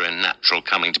matter in natural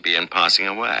coming to be and passing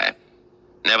away.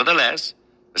 Nevertheless,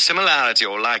 a similarity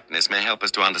or likeness may help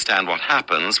us to understand what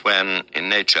happens when, in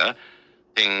nature,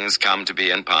 things come to be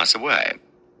and pass away.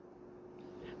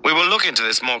 We will look into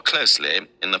this more closely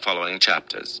in the following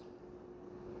chapters.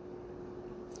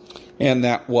 And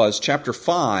that was Chapter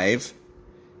 5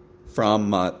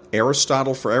 from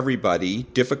Aristotle for Everybody,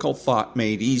 Difficult Thought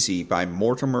Made Easy by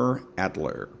Mortimer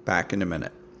Adler. Back in a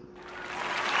minute.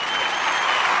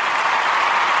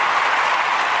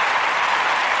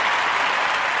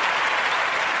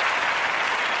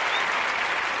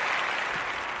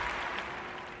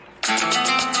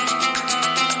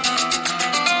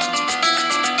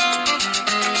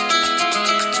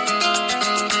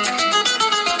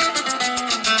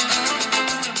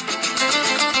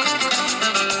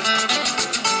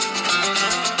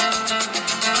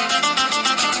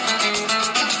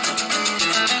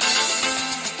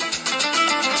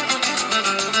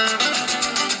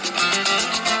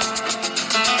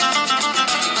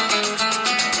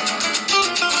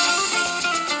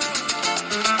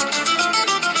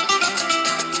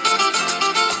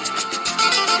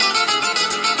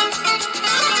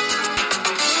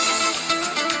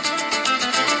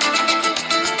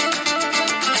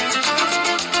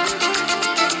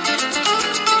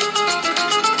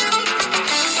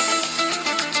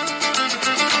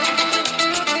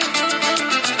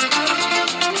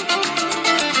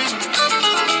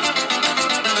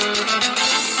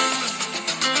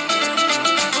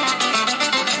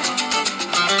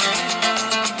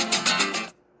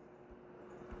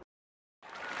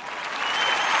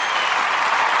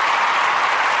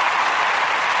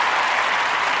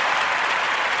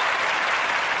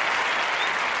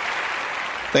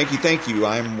 Thank you.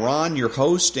 I'm Ron, your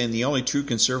host and the only true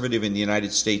conservative in the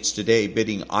United States today,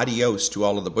 bidding adios to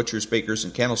all of the butchers, bakers,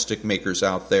 and candlestick makers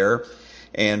out there.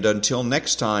 And until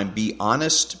next time, be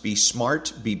honest, be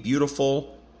smart, be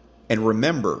beautiful, and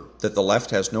remember that the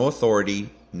left has no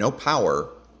authority, no power,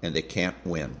 and they can't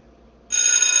win.